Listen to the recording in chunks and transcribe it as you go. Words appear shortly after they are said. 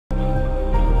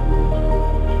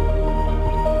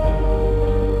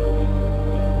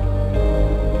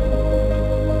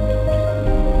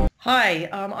Hi,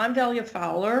 I'm Velia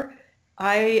Fowler.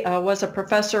 I was a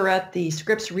professor at the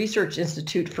Scripps Research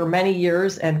Institute for many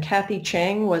years, and Kathy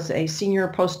Cheng was a senior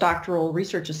postdoctoral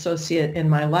research associate in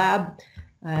my lab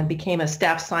and became a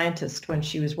staff scientist when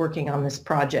she was working on this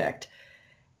project.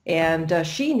 And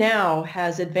she now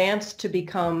has advanced to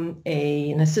become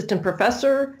an assistant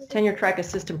professor, tenure track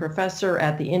assistant professor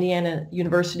at the Indiana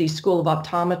University School of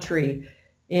Optometry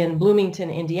in Bloomington,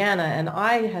 Indiana, and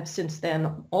I have since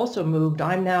then also moved.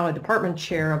 I'm now a department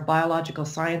chair of biological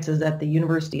sciences at the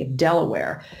University of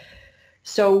Delaware.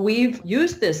 So we've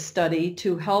used this study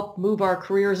to help move our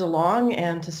careers along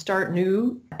and to start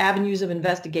new avenues of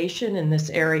investigation in this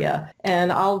area.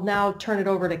 And I'll now turn it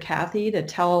over to Kathy to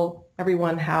tell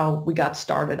everyone how we got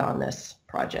started on this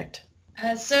project.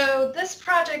 So this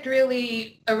project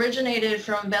really originated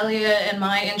from Velia and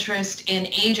my interest in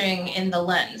aging in the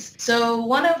lens. So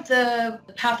one of the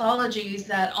pathologies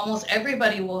that almost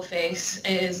everybody will face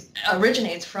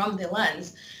originates from the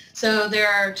lens. So there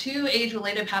are two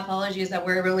age-related pathologies that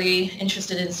we're really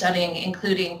interested in studying,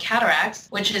 including cataracts,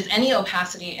 which is any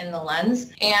opacity in the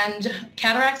lens. And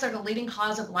cataracts are the leading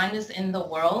cause of blindness in the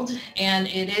world, and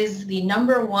it is the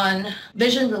 #1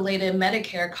 vision-related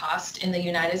Medicare cost in the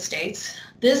United States.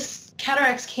 This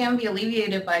cataracts can be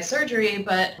alleviated by surgery,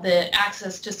 but the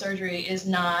access to surgery is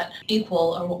not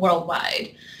equal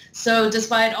worldwide. So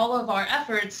despite all of our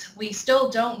efforts, we still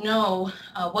don't know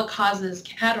what causes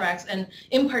cataracts, and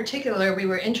in particular, we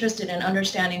were interested in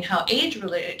understanding how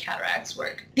age-related cataracts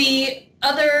work. The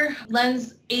other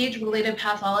lens age-related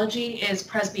pathology is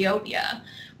presbyopia.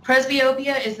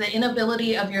 Presbyopia is the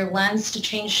inability of your lens to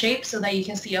change shape so that you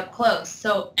can see up close.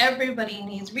 So everybody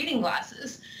needs reading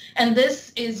glasses. And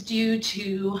this is due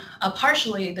to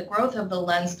partially the growth of the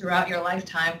lens throughout your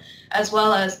lifetime, as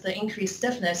well as the increased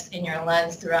stiffness in your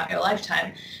lens throughout your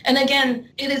lifetime. And again,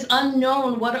 it is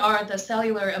unknown what are the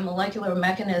cellular and molecular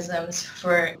mechanisms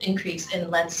for increase in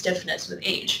lens stiffness with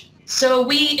age. So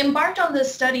we embarked on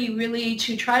this study really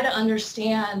to try to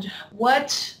understand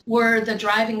what were the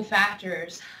driving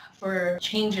factors for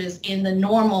changes in the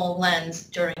normal lens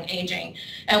during aging.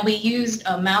 And we used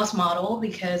a mouse model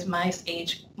because mice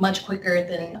age much quicker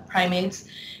than primates.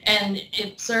 And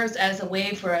it serves as a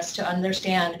way for us to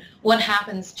understand what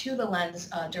happens to the lens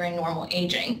during normal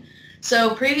aging.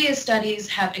 So previous studies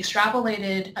have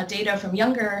extrapolated data from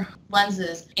younger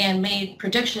lenses and made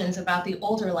predictions about the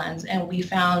older lens. And we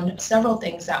found several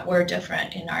things that were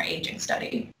different in our aging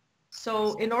study.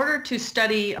 So in order to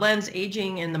study lens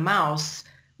aging in the mouse,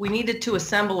 we needed to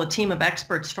assemble a team of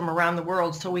experts from around the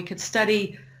world so we could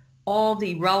study all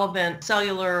the relevant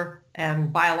cellular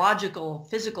and biological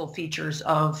physical features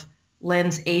of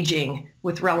lens aging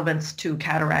with relevance to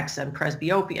cataracts and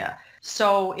presbyopia.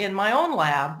 So in my own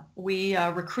lab, we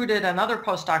recruited another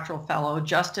postdoctoral fellow,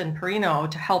 Justin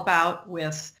Perino, to help out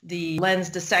with the lens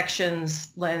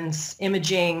dissections, lens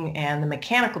imaging, and the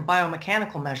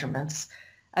biomechanical measurements,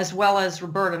 as well as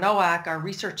Roberta Nowak, our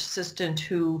research assistant,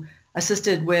 who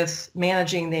assisted with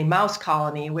managing the mouse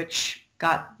colony, which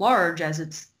got large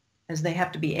as they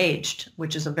have to be aged,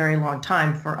 which is a very long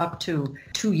time, for up to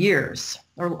 2 years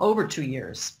or over 2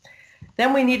 years.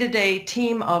 Then we needed a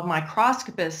team of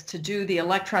microscopists to do the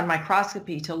electron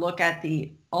microscopy to look at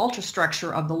the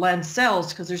ultrastructure of the lens cells,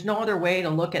 because there's no other way to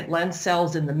look at lens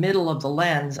cells in the middle of the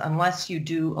lens unless you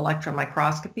do electron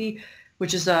microscopy,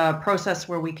 which is a process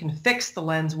where we can fix the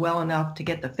lens well enough to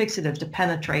get the fixative to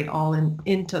penetrate all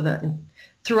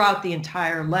throughout the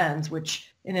entire lens,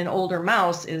 which in an older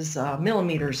mouse is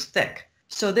millimeters thick.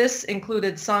 So this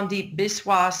included Sandeep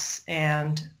Biswas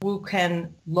and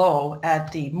Woo-Ken Lo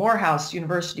at the Morehouse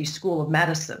University School of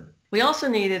Medicine. We also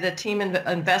needed a team of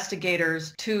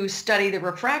investigators to study the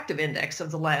refractive index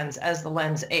of the lens as the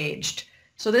lens aged.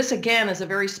 So this, again, is a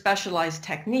very specialized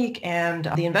technique, and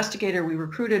the investigator we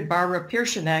recruited, Barbara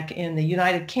Piershanek in the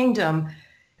United Kingdom,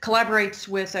 collaborates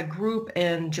with a group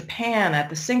in Japan at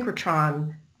the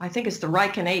synchrotron. I think it's the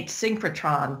Riken 8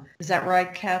 synchrotron. Is that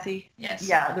right, Kathy? Yes.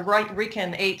 Yeah, the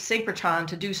Riken 8 synchrotron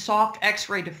to do soft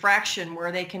X-ray diffraction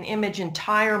where they can image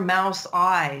entire mouse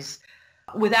eyes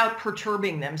without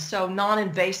perturbing them. So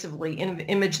non-invasively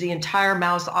image the entire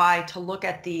mouse eye to look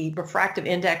at the refractive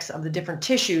index of the different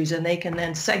tissues, and they can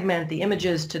then segment the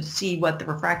images to see what the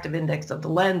refractive index of the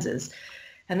lens is.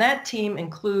 And that team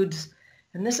includes,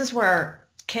 and this is where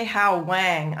Kei-Hao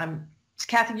Wang,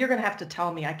 Kathy, you're going to have to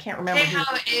tell me. I can't remember.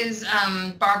 Kei-Hao is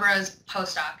Barbara's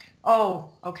postdoc. Oh,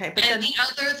 okay. But and the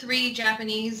other 3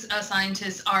 Japanese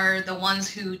scientists are the ones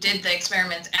who did the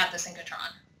experiments at the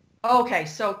synchrotron. Okay,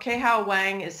 so Kei-Hao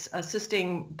Wang is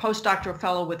assisting postdoctoral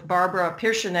fellow with Barbara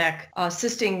Piershanek,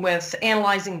 assisting with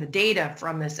analyzing the data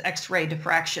from this X-ray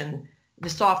diffraction the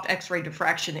soft X-ray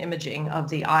diffraction imaging of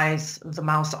the eyes, of the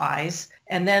mouse eyes.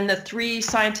 And then the three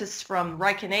scientists from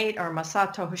Riken 8 are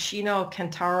Masato Hoshino,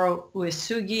 Kentaro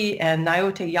Uesugi, and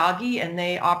Naoto Yagi, and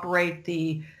they operate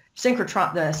the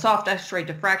synchrotron, the soft X-ray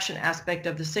diffraction aspect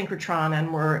of the synchrotron,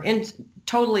 and were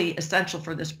totally essential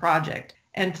for this project.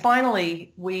 And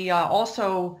finally, we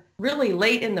also really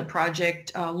late in the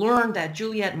project learned that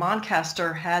Juliette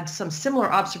Moncaster had some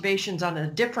similar observations on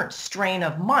a different strain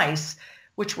of mice,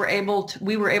 which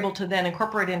we were able to then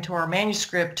incorporate into our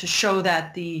manuscript to show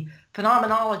that the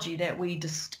phenomenology that we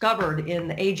discovered in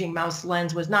the aging mouse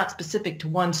lens was not specific to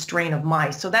one strain of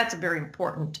mice. So that's a very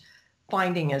important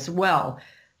finding as well.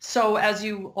 So as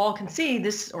you all can see,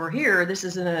 this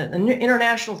is an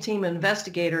international team of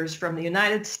investigators from the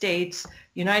United States,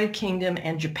 United Kingdom,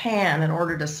 and Japan in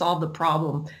order to solve the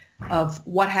problem of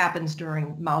what happens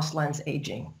during mouse lens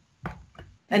aging.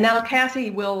 And now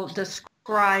Kathy will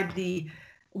describe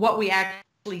what we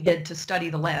actually did to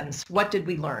study the lens. What did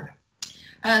we learn?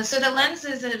 So the lens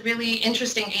is a really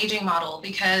interesting aging model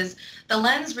because the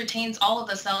lens retains all of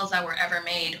the cells that were ever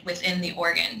made within the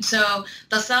organ. So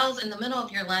the cells in the middle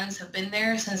of your lens have been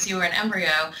there since you were an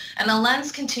embryo, and the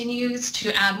lens continues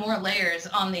to add more layers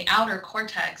on the outer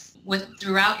cortex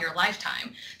throughout your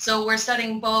lifetime. So we're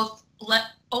studying both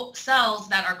cells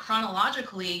that are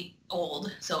chronologically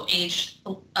old, so aged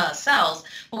cells,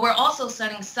 but we're also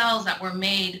studying cells that were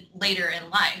made later in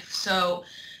life. So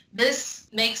this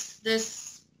makes this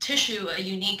tissue a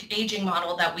unique aging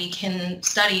model that we can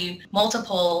study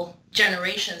multiple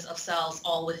generations of cells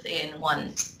all within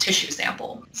one tissue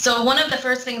sample. So one of the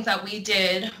first things that we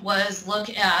did was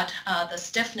look at the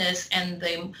stiffness and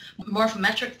the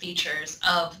morphometric features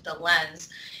of the lens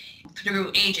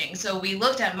through aging. So we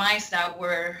looked at mice that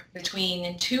were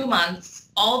between 2 months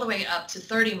all the way up to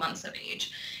 30 months of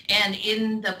age. And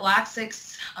in the Black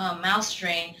 6 mouse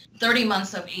strain, 30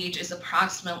 months of age is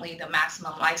approximately the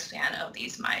maximum lifespan of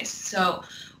these mice. So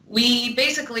we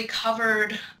basically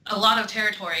covered a lot of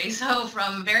territory. So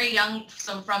from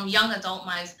young adult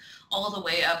mice all the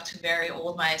way up to very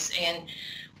old mice. And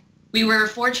we were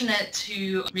fortunate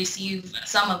to receive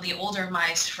some of the older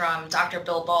mice from Dr.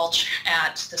 Bill Balch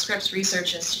at the Scripps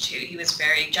Research Institute. He was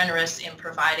very generous in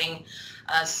providing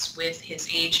us with his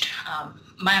aged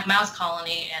mouse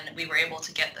colony, and we were able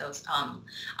to get those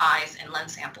eyes and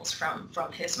lens samples from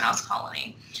his mouse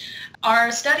colony.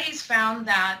 Our studies found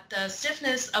that the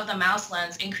stiffness of the mouse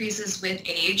lens increases with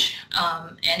age,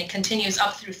 and it continues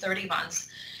up through 30 months.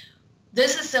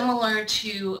 This is similar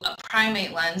to a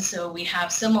primate lens, so we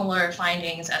have similar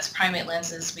findings as primate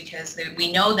lenses because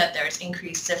we know that there's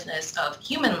increased stiffness of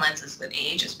human lenses with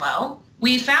age as well.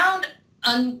 We found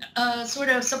sort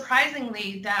of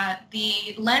surprisingly that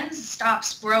the lens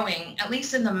stops growing, at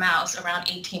least in the mouse, around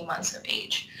 18 months of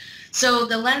age. So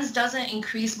the lens doesn't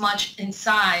increase much in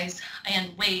size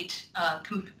and weight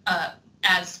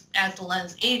as the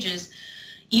lens ages,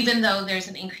 even though there's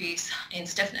an increase in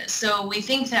stiffness. So we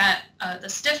think that the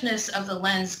stiffness of the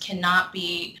lens cannot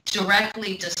be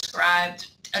directly described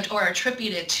or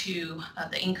attributed to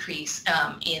the increase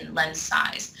in lens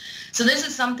size. So this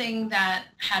is something that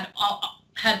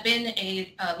had been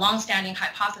a long-standing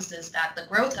hypothesis that the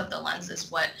growth of the lens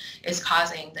is what is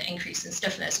causing the increase in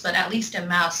stiffness, but at least in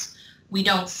mouse, we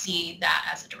don't see that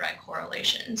as a direct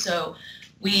correlation. So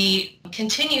we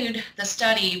continued the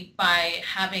study by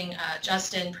having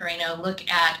Justin Perino look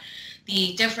at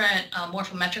the different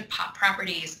morphometric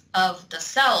properties of the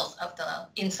cells of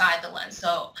inside the lens.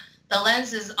 So the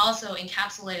lens is also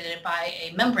encapsulated by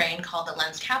a membrane called the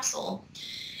lens capsule.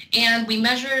 And we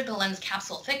measured the lens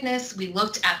capsule thickness. We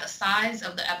looked at the size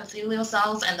of the epithelial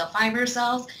cells and the fiber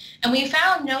cells, and we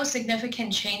found no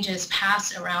significant changes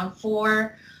past around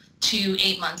 4 to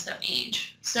 8 months of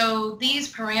age. So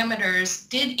these parameters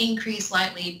did increase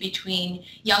slightly between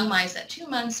young mice at 2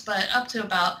 months, but up to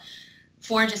about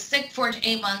 4 to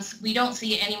 8 months, we don't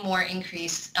see any more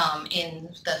increase in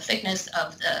the thickness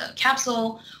of the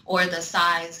capsule or the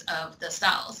size of the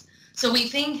cells. So we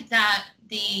think that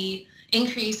the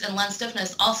increase in lens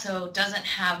stiffness also doesn't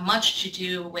have much to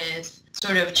do with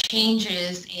sort of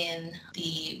changes in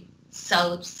the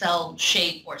cell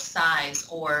shape or size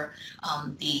or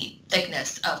the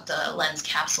thickness of the lens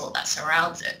capsule that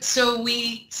surrounds it. So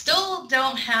we still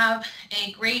don't have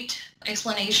a great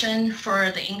explanation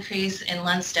for the increase in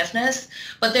lens stiffness,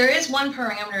 but there is one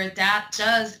parameter that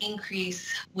does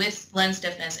increase with lens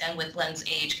stiffness and with lens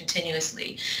age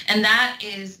continuously, and that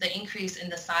is the increase in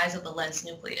the size of the lens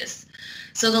nucleus.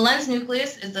 So the lens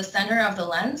nucleus is the center of the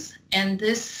lens, and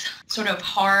this sort of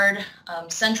hard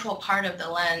central part of the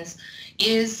lens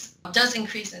does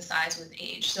increase in size with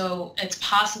age. So it's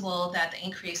possible that the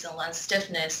increase in lens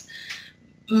stiffness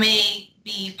may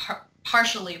be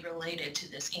partially related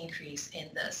to this increase in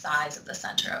the size of the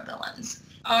center of the lens.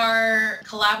 Our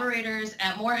collaborators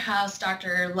at Morehouse,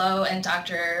 Dr. Lowe and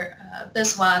Dr.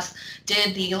 Biswas,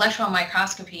 did the electron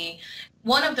microscopy.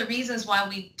 One of the reasons why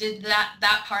we did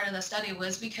that part of the study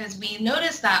was because we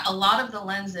noticed that a lot of the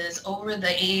lenses over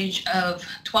the age of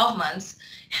 12 months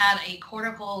had a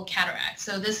cortical cataract.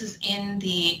 So this is in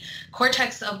the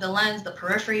cortex of the lens, the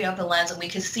periphery of the lens, and we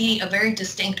could see a very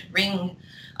distinct ring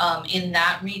in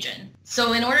that region.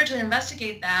 So in order to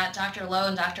investigate that, Dr. Lowe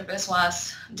and Dr.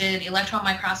 Biswas did electron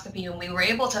microscopy, and we were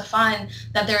able to find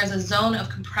that there is a zone of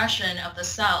compression of the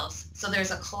cells. So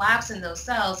there's a collapse in those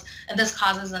cells, and this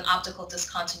causes an optical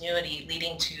discontinuity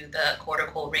leading to the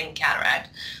cortical ring cataract.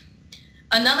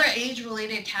 Another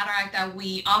age-related cataract that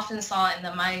we often saw in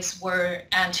the mice were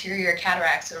anterior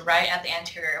cataracts, so right at the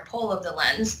anterior pole of the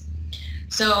lens.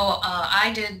 So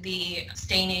I did the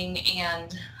staining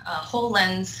and whole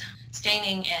lens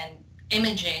staining and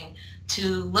imaging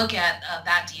to look at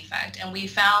that defect, and we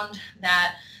found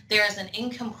that there is an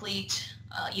incomplete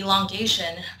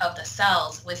elongation of the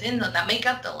cells within that make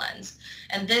up the lens,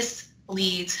 and this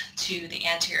leads to the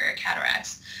anterior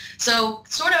cataracts. So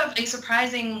sort of a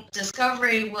surprising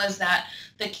discovery was that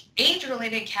the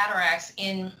age-related cataracts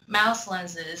in mouse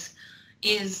lenses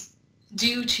is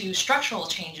due to structural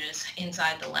changes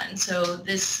inside the lens. So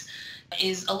this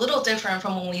is a little different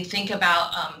from when we think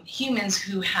about humans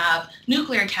who have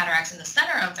nuclear cataracts in the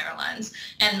center of their lens,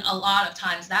 and a lot of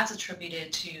times that's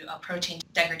attributed to a protein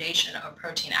degradation or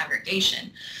protein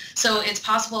aggregation. So it's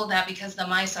possible that because the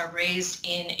mice are raised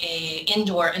in an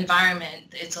indoor environment,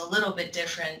 it's a little bit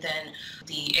different than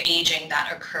the aging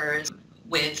that occurs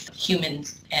with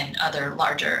humans and other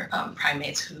larger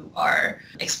primates who are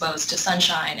exposed to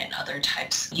sunshine and other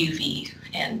types, UV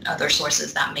and other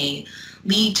sources that may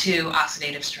lead to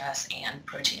oxidative stress and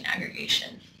protein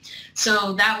aggregation.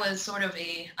 So that was sort of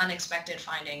an unexpected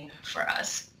finding for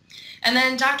us. And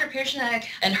then Dr. Piershanek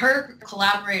and her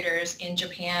collaborators in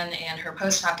Japan and her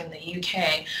postdoc in the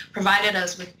UK provided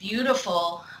us with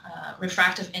beautiful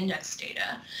refractive index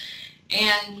data.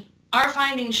 And our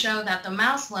findings show that the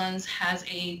mouse lens has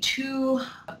a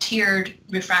two-tiered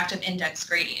refractive index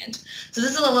gradient. So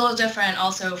this is a little different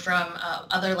also from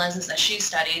other lenses that she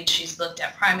studied. She's looked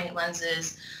at primate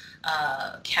lenses,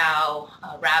 cow,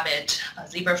 rabbit,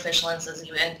 zebrafish lenses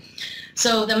even.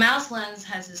 So the mouse lens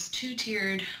has this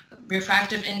two-tiered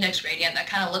refractive index gradient that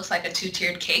kind of looks like a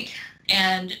two-tiered cake.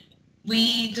 And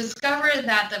we discovered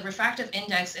that the refractive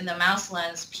index in the mouse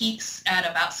lens peaks at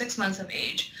about 6 months of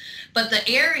age, but the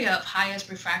area of highest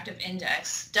refractive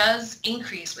index does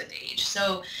increase with age.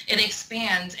 So it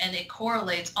expands and it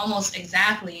correlates almost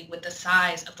exactly with the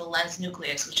size of the lens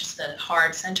nucleus, which is the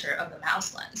hard center of the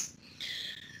mouse lens.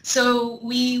 So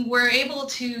we were able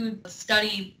to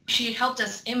study, she helped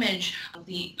us image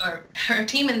her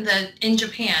team in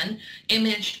Japan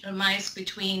imaged mice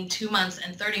between 2 months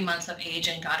and 30 months of age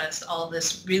and got us all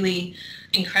this really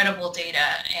incredible data.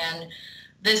 And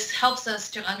this helps us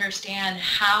to understand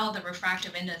how the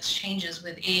refractive index changes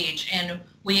with age, and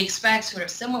we expect sort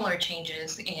of similar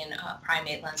changes in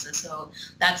primate lenses. So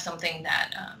that's something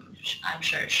that I'm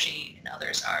sure she and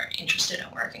others are interested in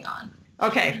working on.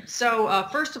 Okay, so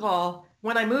first of all,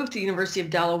 when I moved to the University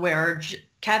of Delaware,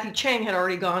 Kathy Cheng had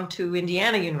already gone to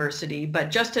Indiana University,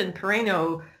 but Justin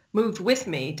Pereno moved with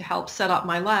me to help set up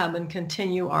my lab and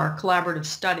continue our collaborative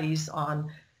studies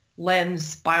on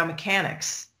lens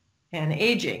biomechanics and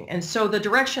aging. And so the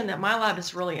direction that my lab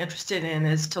is really interested in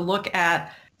is to look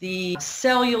at the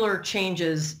cellular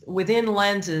changes within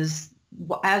lenses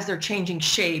as they're changing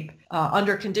shape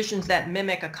under conditions that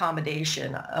mimic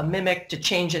accommodation, mimic to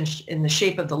change in the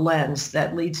shape of the lens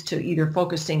that leads to either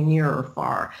focusing near or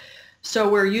far. So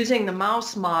we're using the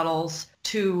mouse models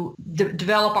to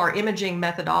develop our imaging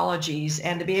methodologies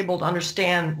and to be able to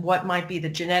understand what might be the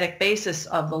genetic basis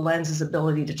of the lens's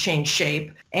ability to change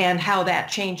shape and how that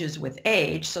changes with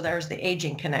age. So there's the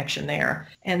aging connection there.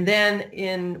 And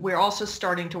then we're also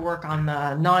starting to work on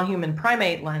the non-human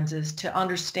primate lenses to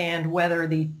understand whether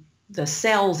the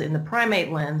cells in the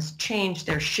primate lens change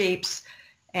their shapes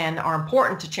and are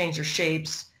important to change their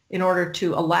shapes in order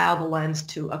to allow the lens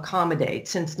to accommodate.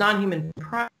 Since non-human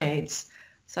primates,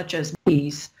 such as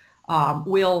bees,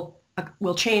 will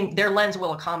will change, their lens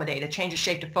will accommodate. It changes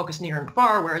shape to focus near and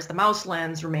far, whereas the mouse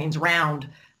lens remains round.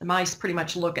 The mice pretty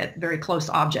much look at very close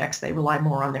objects. They rely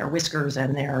more on their whiskers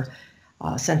and their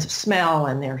sense of smell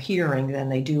and their hearing than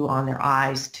they do on their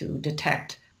eyes to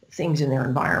detect things in their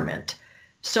environment.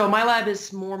 So my lab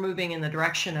is more moving in the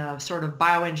direction of sort of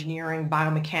bioengineering,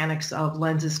 biomechanics of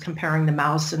lenses, comparing the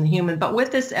mouse and the human, but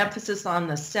with this emphasis on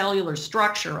the cellular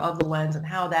structure of the lens and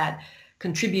how that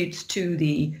contributes to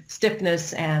the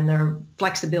stiffness and the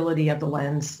flexibility of the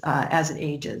lens as it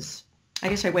ages.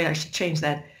 I should change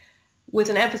that. With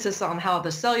an emphasis on how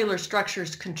the cellular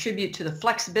structures contribute to the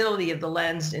flexibility of the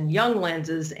lens in young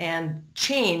lenses and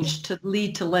change to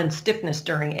lead to lens stiffness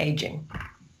during aging.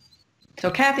 So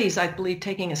Kathy's, I believe,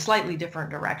 taking a slightly different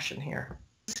direction here.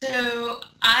 So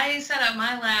I set up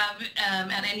my lab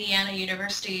at Indiana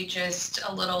University just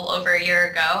a little over a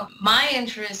year ago. My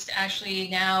interest actually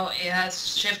now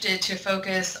has shifted to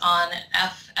focus on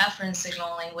efferent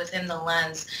signaling within the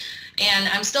lens. And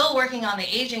I'm still working on the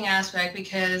aging aspect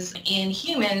because in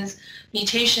humans,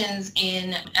 mutations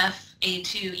in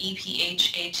FA2,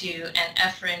 EPHA2, and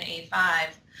efferent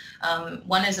A5,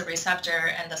 one is a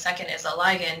receptor and the second is a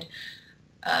ligand,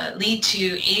 lead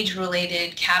to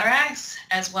age-related cataracts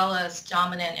as well as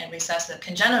dominant and recessive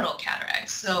congenital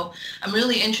cataracts. So I'm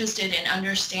really interested in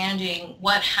understanding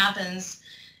what happens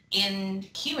in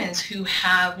humans who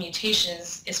have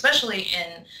mutations, especially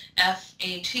in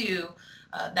FA2,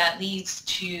 that leads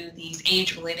to these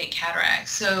age-related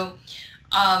cataracts. So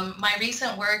my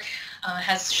recent work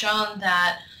has shown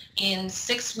that in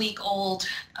 6-week-old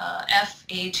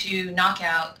FA2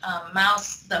 knockout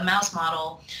the mouse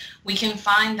model, we can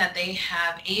find that they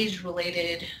have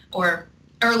age-related or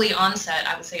early onset,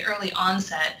 I would say early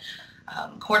onset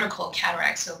cortical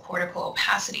cataracts, so cortical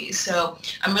opacity. So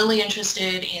I'm really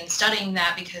interested in studying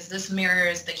that because this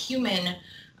mirrors the human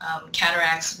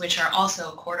cataracts, which are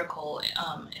also cortical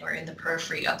or in the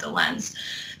periphery of the lens.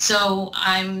 So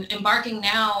I'm embarking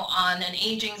now on an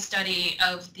aging study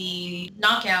of the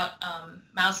knockout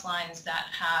mouse lines that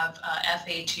have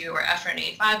FA2 or efferent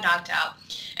A5 knocked out,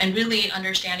 and really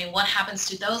understanding what happens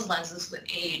to those lenses with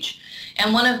age.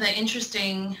 And one of the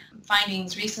interesting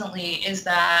findings recently is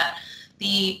that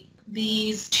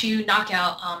these two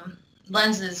knockout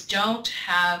lenses don't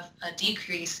have a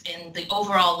decrease in the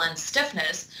overall lens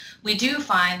stiffness. We do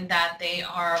find that they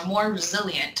are more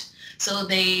resilient. So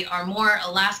they are more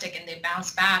elastic and they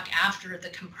bounce back after the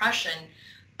compression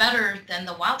better than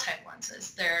the wild type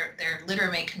lenses. They're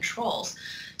littermate controls.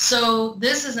 So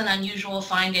this is an unusual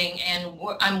finding, and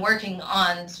I'm working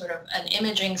on sort of an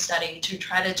imaging study to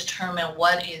try to determine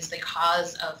what is the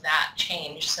cause of that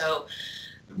change. So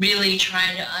really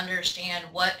trying to understand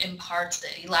what imparts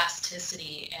the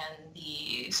elasticity and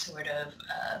the sort of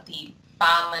the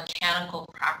biomechanical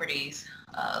properties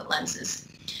lenses.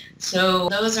 So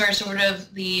those are sort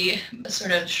of the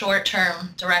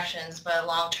short-term directions, but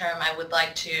long-term I would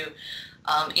like to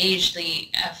age the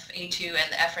FA2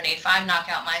 and the efferent A5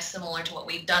 knockout mice similar to what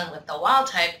we've done with the wild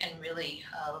type, and really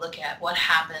look at what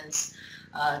happens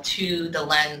to the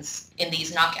lens in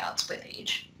these knockouts with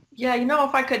age. Yeah,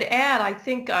 if I could add, I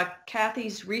think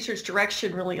Kathy's research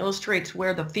direction really illustrates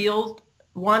where the field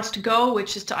wants to go,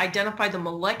 which is to identify the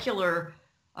molecular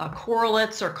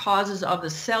correlates or causes of the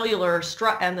cellular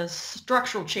and the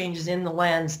structural changes in the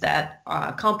lens that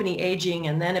accompany aging.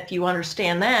 And then if you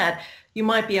understand that, you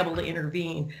might be able to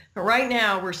intervene. But right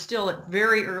now, we're still at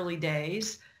very early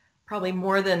days, probably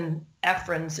more than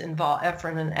efferent and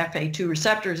FA2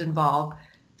 receptors involved.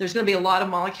 There's going to be a lot of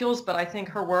molecules, but I think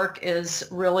her work is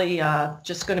really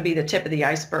just going to be the tip of the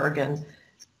iceberg. And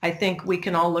I think we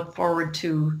can all look forward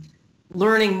to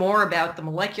learning more about the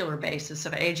molecular basis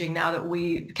of aging now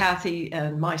that Kathy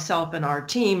and myself and our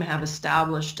team have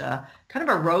established kind of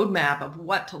a roadmap of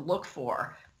what to look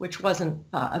for, which wasn't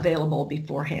available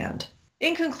beforehand.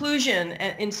 In conclusion,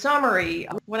 in summary,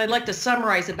 what I'd like to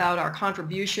summarize about our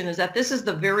contribution is that this is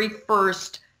the very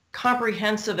first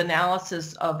comprehensive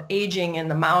analysis of aging in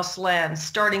the mouse lens,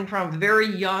 starting from very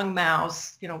young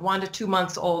mouse, 1 to 2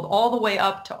 months old, all the way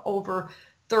up to over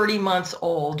 30 months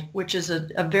old, which is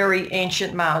a very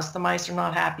ancient mouse. The mice are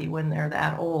not happy when they're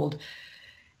that old.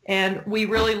 And we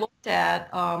really looked at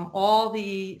all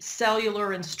the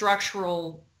cellular and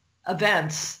structural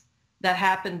events that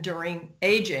happen during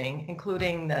aging,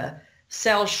 including the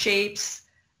cell shapes,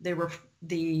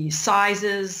 the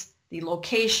sizes, the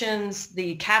locations,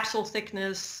 the capsule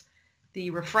thickness, the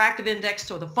refractive index,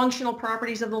 so the functional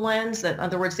properties of the lens, in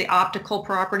other words, the optical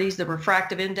properties, the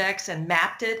refractive index, and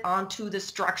mapped it onto the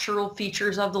structural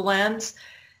features of the lens,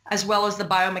 as well as the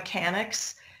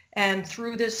biomechanics. And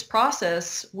through this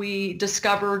process, we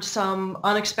discovered some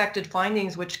unexpected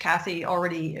findings, which Kathy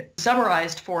already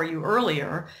summarized for you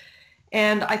earlier.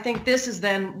 And I think this is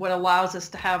then what allows us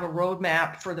to have a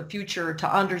roadmap for the future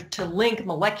to link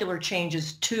molecular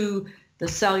changes to the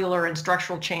cellular and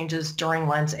structural changes during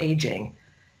lens aging.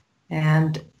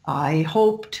 And I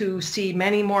hope to see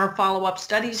many more follow-up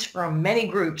studies from many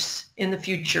groups in the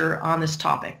future on this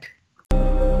topic.